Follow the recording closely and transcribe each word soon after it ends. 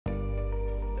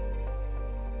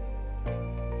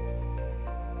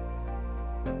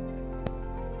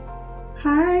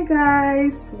Hi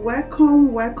guys,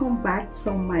 welcome back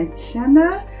to my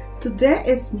channel. Today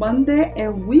is Monday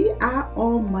and we are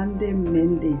on Monday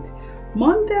Mandate.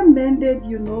 Monday Mandate,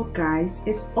 you know guys,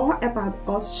 it's all about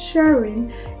us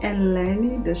sharing and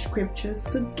learning the scriptures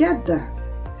together.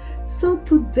 So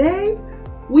today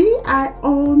we are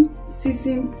on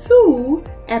season 2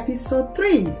 episode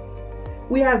 3.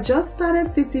 We have just started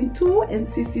season 2 and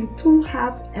season 2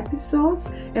 have episodes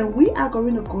and we are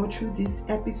going to go through these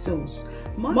episodes.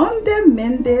 Monday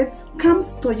Mandate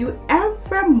comes to you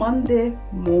every Monday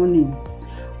morning.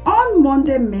 On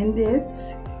Monday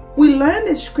Mandate, we learn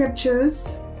the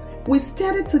scriptures, we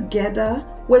study together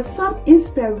with some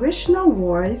inspirational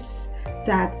words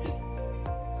that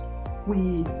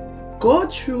we go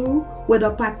through with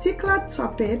a particular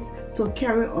topic to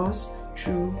carry us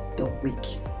through the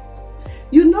week.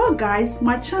 You know guys,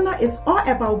 my channel is all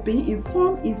about being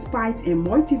informed, inspired and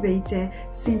motivated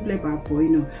simply by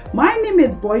Boino. My name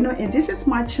is Boino and this is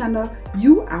my channel.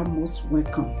 You are most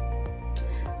welcome.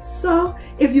 So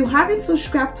if you haven't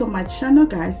subscribed to my channel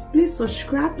guys, please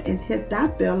subscribe and hit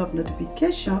that bell of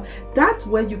notification. That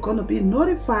way you're going to be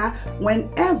notified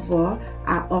whenever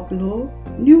I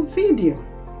upload new video.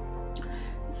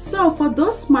 So for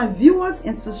those my viewers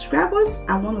and subscribers,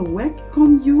 I want to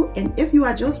welcome you, and if you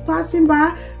are just passing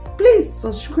by, please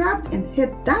subscribe and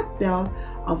hit that bell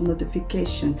of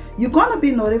notification. You're gonna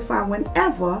be notified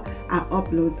whenever I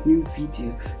upload new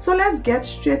video. So let's get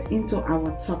straight into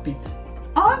our topic.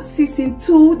 On season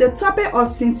 2, the topic of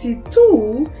season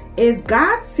 2 is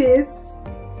God says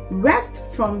rest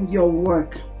from your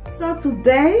work. So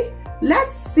today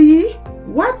let's see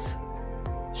what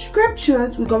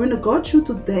scriptures we're going to go through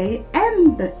today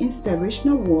and the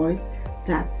inspirational words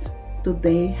that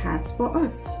today has for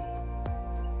us.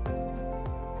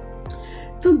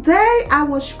 Today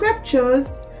our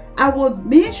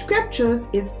main scriptures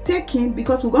is taken,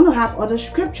 because we're going to have other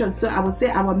scriptures, so I will say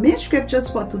our main scriptures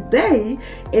for today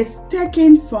is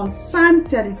taken from Psalm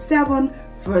 37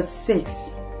 verse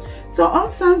 6. So on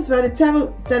Psalms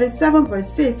 37 verse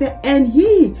 6, say, and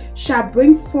he shall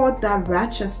bring forth thy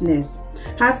righteousness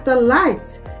has the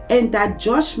light, and that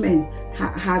judgment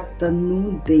has the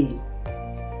noonday.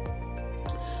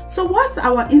 So what's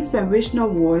our inspirational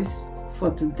words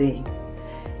for today?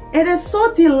 It is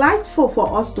so delightful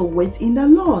for us to wait in the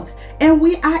Lord, and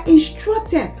we are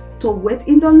instructed to wait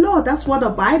in the Lord. That's what the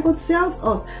Bible tells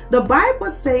us. The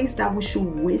Bible says that we should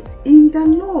wait in the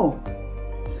Lord.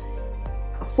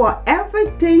 For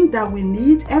everything that we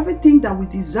need, everything that we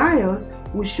desire,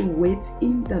 we should wait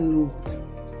in the Lord.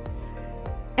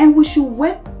 And we should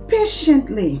wait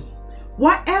patiently.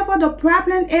 Whatever the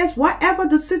problem is, whatever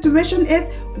the situation is,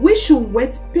 we should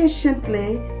wait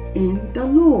patiently in the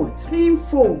Lord.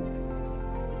 Painful.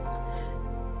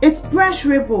 It's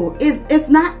pleasurable. It's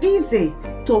not easy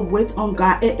to wait on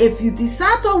God. If you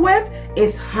decide to wait,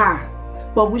 it's hard.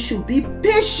 But we should be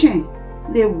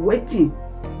patiently waiting.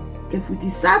 If we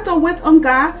decide to wait on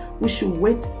God, we should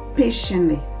wait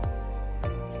patiently.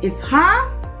 It's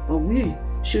hard, but we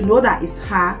should know that it's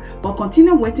hard, but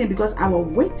continue waiting, because our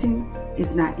waiting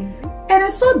is not easy. It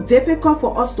is so difficult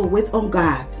for us to wait on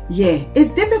God. Yeah,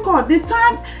 it's difficult. The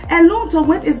time alone to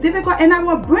wait is difficult, and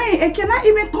our brain, it cannot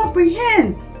even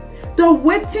comprehend the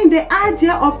waiting, the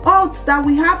idea of odds that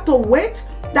we have to wait,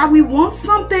 that we want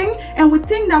something and we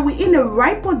think that we're in the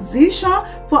right position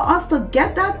for us to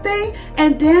get that thing,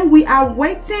 and then we are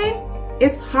waiting.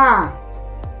 It's hard.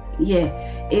 Yeah,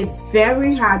 it's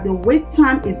very hard. The wait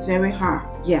time is very hard.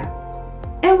 Yeah,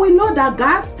 and we know that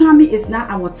God's timing is not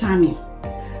our timing.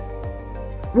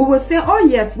 We will say, oh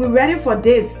yes, we're ready for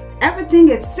this, everything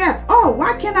is set. Oh,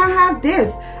 why can't I have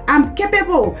this? I'm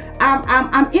capable.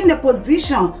 I'm in the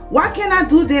position. Why can't I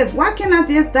do this? Why can't I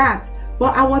do that?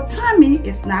 But our timing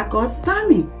is not God's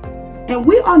timing, and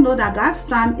we all know that God's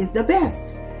time is the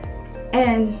best.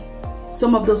 And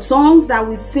some of the songs that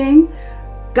we sing,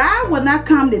 God will not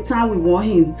come the time we want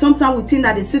him. Sometimes we think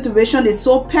that the situation is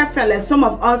so perfect. Like some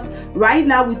of us right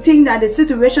now, we think that the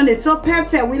situation is so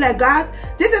perfect. We like, God,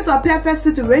 this is a perfect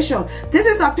situation. This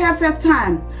is a perfect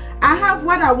time. I have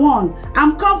what I want.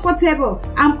 I'm comfortable.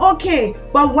 I'm okay.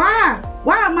 But why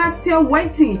am I still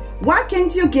waiting? Why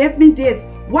can't you give me this?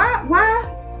 Why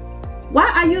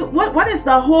are you, what is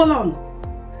the hold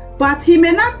on? But he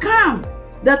may not come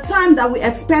the time that we're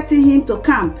expecting him to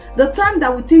come, the time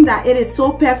that we think that it is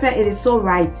so perfect, it is so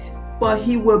right, but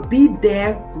he will be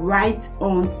there right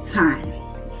on time.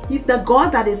 He's the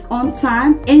God that is on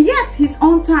time. And yes, He's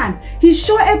on time. He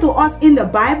showed it to us in the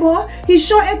Bible. He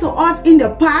showed it to us in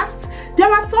the past.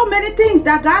 There are so many things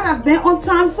that God has been on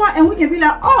time for, and we can be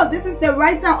like, oh, this is the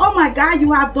right time. Oh my God,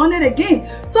 you have done it again.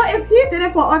 So if He did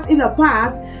it for us in the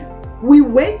past, we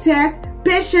waited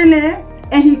patiently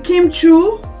and He came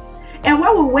true. And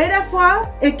what we waited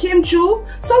for, it came true.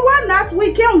 So why not?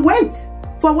 We can wait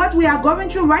for what we are going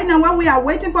through right now, what we are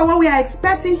waiting for, what we are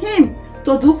expecting Him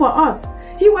to do for us.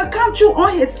 He will come true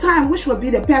on His time, which will be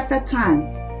the perfect time.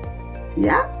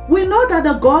 Yeah, we know that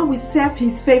the God we serve,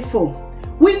 He's faithful.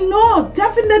 We know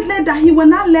definitely that He will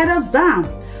not let us down.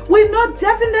 We know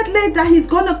definitely that He's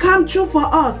going to come true for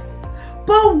us.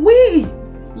 But we,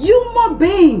 human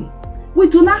beings, we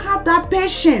do not have that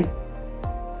patience.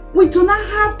 We do not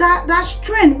have that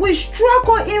strength. We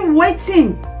struggle in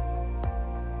waiting.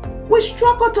 We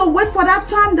struggle to wait for that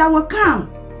time that will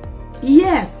come.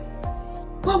 Yes,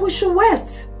 but we should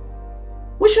wait.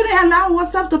 We shouldn't allow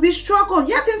ourselves to be struggled.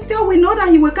 Yet and still we know that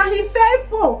He will come. He's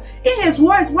faithful in His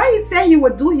words. What He said He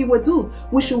will do, He will do.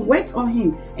 We should wait on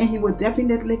Him and He will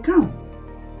definitely come.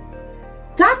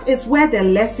 That is where the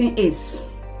lesson is.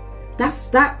 That's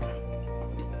the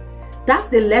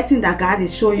lesson that God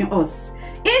is showing us.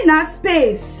 In that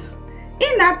space,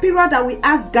 in that period that we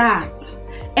ask God,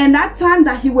 and that time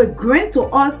that He will grant to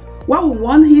us what we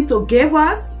want Him to give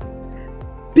us,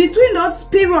 between those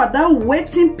period, that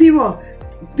waiting period,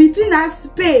 between that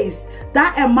space,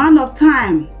 that amount of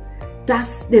time,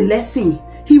 that's the lesson.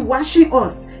 He watching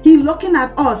us. He looking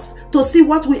at us to see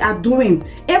what we are doing.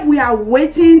 If we are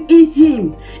waiting in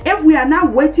Him, if we are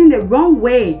not waiting the wrong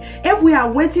way, if we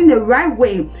are waiting the right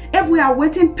way, if we are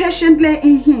waiting patiently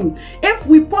in Him, if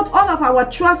we put all of our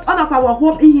trust, all of our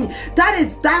hope in Him, that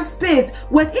is that space.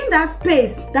 Within that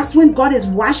space, that's when God is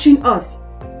watching us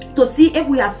to see if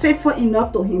we are faithful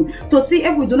enough to Him, to see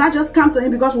if we do not just come to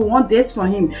Him because we want this from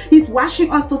Him. He's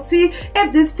watching us to see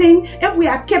if this thing, if we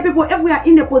are capable, if we are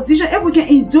in a position, if we can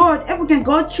endure it, if we can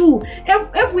go through,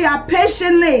 if we are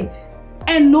patiently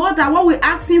and know that what we're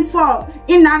asking for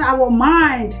in our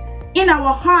mind, in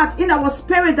our heart, in our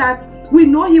spirit, that we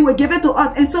know He will give it to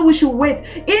us. And so we should wait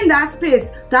in that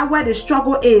space. That's where the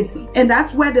struggle is. And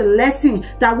that's where the lesson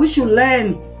that we should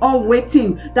learn on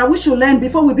waiting, that we should learn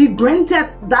before we be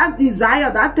granted that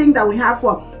desire, that thing that we have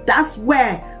for. That's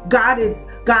where God is.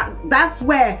 That's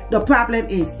where the problem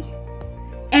is.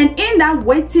 And in that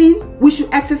waiting, we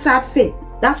should exercise faith.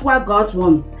 That's what God's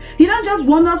want. He don't just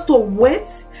want us to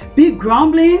wait, be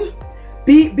grumbling,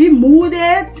 be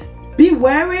mooded, be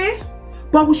weary,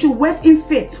 but we should wait in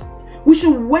faith. We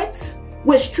should wait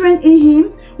with strength in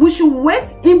Him. We should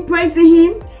wait in praising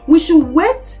Him. We should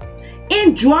wait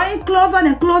in drawing closer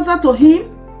and closer to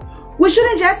Him. We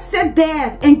shouldn't just sit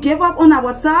there and give up on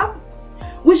ourselves.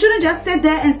 We shouldn't just sit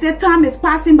there and say time is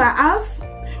passing by us.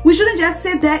 We shouldn't just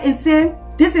sit there and say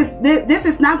this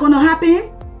is not going to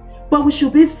happen. But we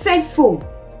should be faithful.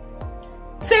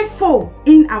 Faithful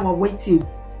in our waiting.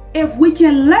 If we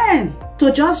can learn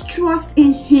to just trust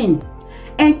in Him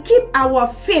and keep our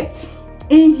faith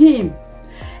in Him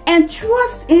and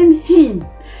trust in Him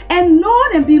and know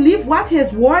and believe what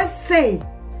His words say,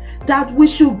 that we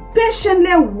should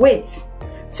patiently wait,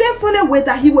 faithfully wait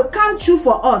that He will come true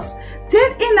for us.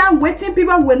 Then in that waiting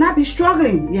period we will not be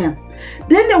struggling. Yeah.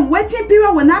 Then the waiting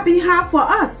period will not be hard for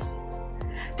us.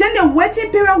 Then the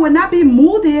waiting period will not be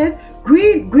mooded,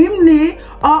 grimly,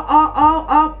 or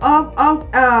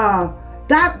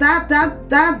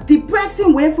that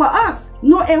depressing way for us.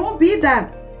 No, it won't be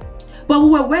that. But we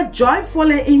will wait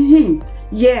joyfully in Him.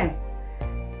 Yeah.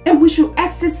 And we should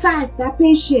exercise that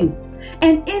patience.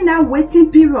 And in that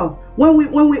waiting period, when we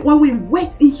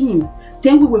wait in Him,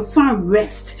 then we will find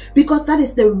rest. Because that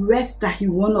is the rest that He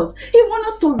wants us. He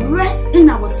wants us to rest in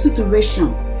our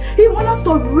situation. He wants us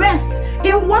to rest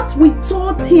in what we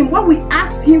told Him, what we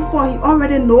asked Him for. He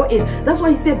already know it. That's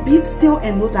why He said, be still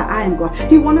and know that I am God.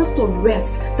 He wants us to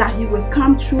rest, that He will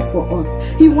come true for us.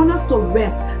 He wants us to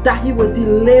rest, that He will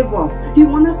deliver. He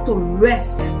wants us to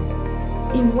rest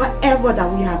in whatever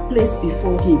that we have placed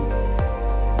before Him.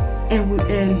 And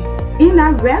in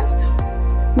that rest,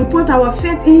 we put our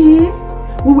faith in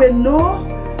Him. We will know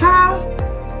how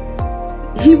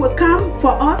He will come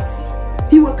for us.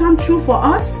 He will come true for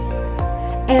us.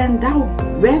 And that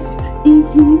rest in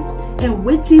Him and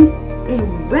waiting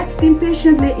and resting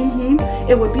patiently in Him,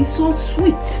 it will be so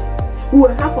sweet. We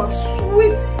will have a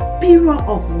sweet period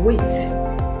of wait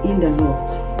in the Lord.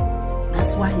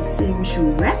 That's why He said we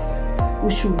should rest,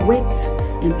 we should wait,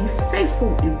 and be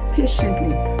faithful and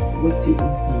patiently waiting in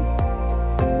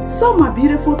Him. So my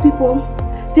beautiful people,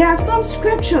 there are some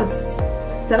scriptures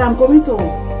that I'm going to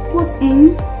put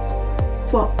in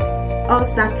for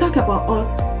us that talk about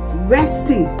us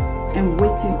resting and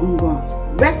waiting on God,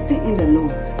 resting in the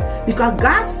Lord, because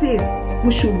God says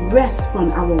we should rest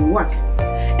from our work,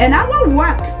 and our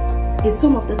work is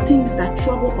some of the things that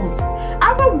trouble us.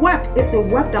 Our work is the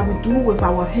work that we do with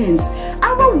our hands.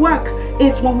 Our work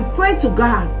is when we pray to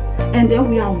God and then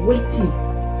we are waiting.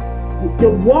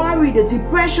 The worry, the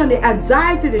depression, the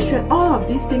anxiety, the stress, all of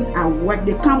these things are work.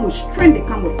 They come with strength, they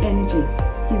come with energy.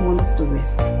 He wants us to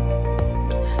rest.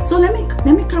 So let me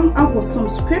come up with some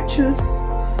scriptures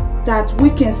that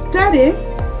we can study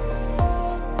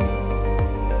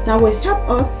that will help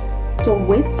us to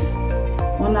wait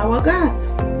on our God.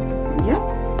 Yep.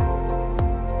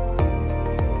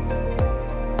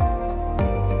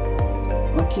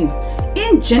 Okay.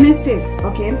 In Genesis,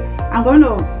 okay, I'm going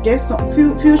to give some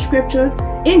few scriptures.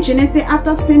 In Genesis,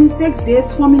 after spending 6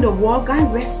 days forming the world,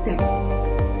 God rested.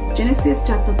 Genesis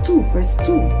chapter 2, verse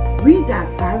 2. Read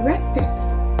that. God rested.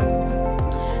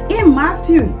 In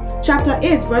Matthew chapter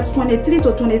 8, verse 23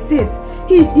 to 26,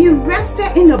 he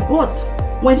rested in the boat.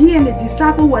 When he and the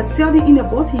disciple were sailing in the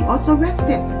boat, he also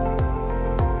rested.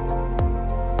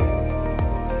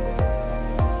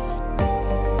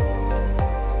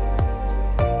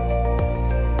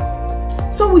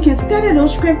 So we can study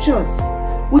those scriptures.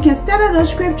 We can study those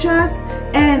scriptures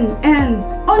and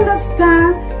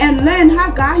understand and learn how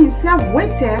God himself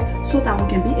waited, so that we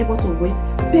can be able to wait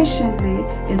patiently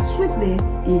and sweetly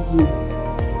in him.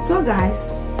 So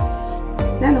guys,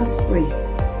 let us pray.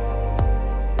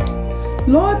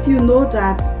 Lord, you know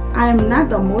that I am not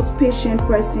the most patient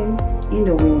person in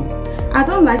the world. I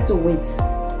don't like to wait.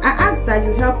 I ask that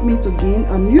you help me to gain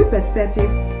a new perspective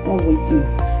on waiting,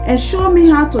 and show me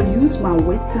how to use my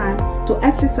wait time to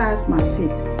exercise my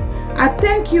faith. I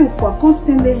thank you for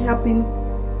constantly helping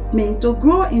me to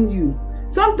grow in you.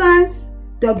 Sometimes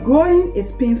the growing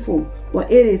is painful, but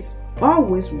it is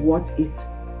always worth it.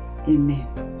 Amen.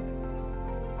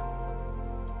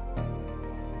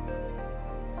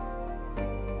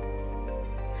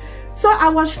 So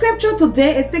our scripture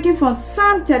today is taken from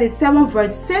Psalm 37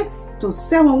 verse 6 to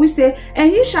 7. We say,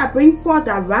 and he shall bring forth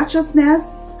that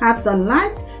righteousness as the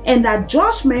light, and that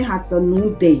judgment as the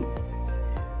noonday.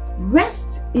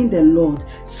 Rest in the Lord.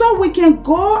 So we can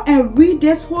go and read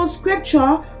this whole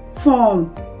scripture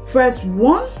from verse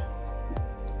 1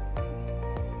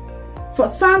 for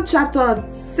Psalm chapter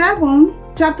 37,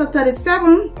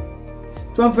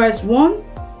 from verse 1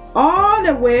 all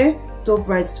the way to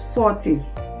verse 40.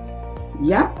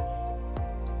 Yep.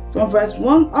 From verse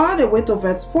 1 all the way to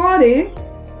verse 40.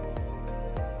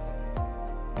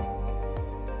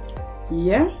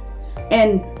 Yeah.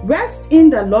 And rest in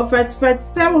the Lord. Verse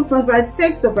 7, from verse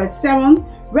 6 to verse 7.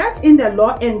 Rest in the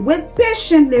Lord and wait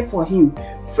patiently for him.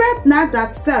 Fret not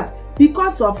thyself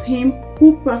because of him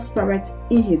who prospereth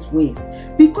in his ways,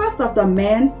 because of the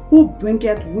man who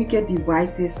bringeth wicked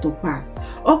devices to pass.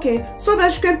 Okay, so the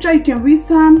scripture, you can read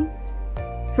Psalm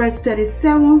verse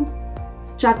 37,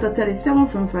 chapter 37,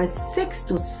 from verse 6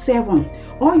 to 7,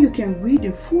 or you can read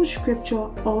the full scripture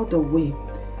all the way.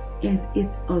 And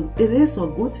it is a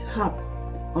good help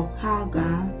of how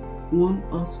God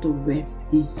wants us to rest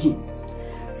in him.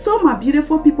 So my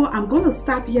beautiful people, I'm going to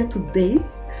stop here today.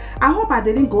 I hope I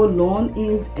didn't go long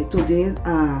in today's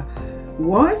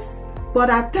words, but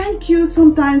I thank you.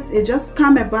 Sometimes it just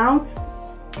come about,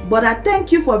 but I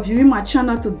thank you for viewing my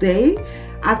channel today.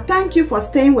 I thank you for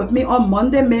staying with me on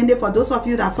Monday, for those of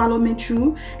you that follow me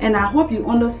through, and I hope you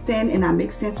understand and I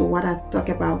make sense of what I talk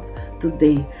about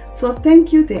today. So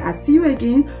thank you. I see you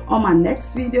again on my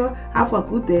next video. Have a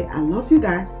good day. I love you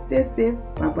guys. Stay safe.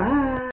 Bye bye.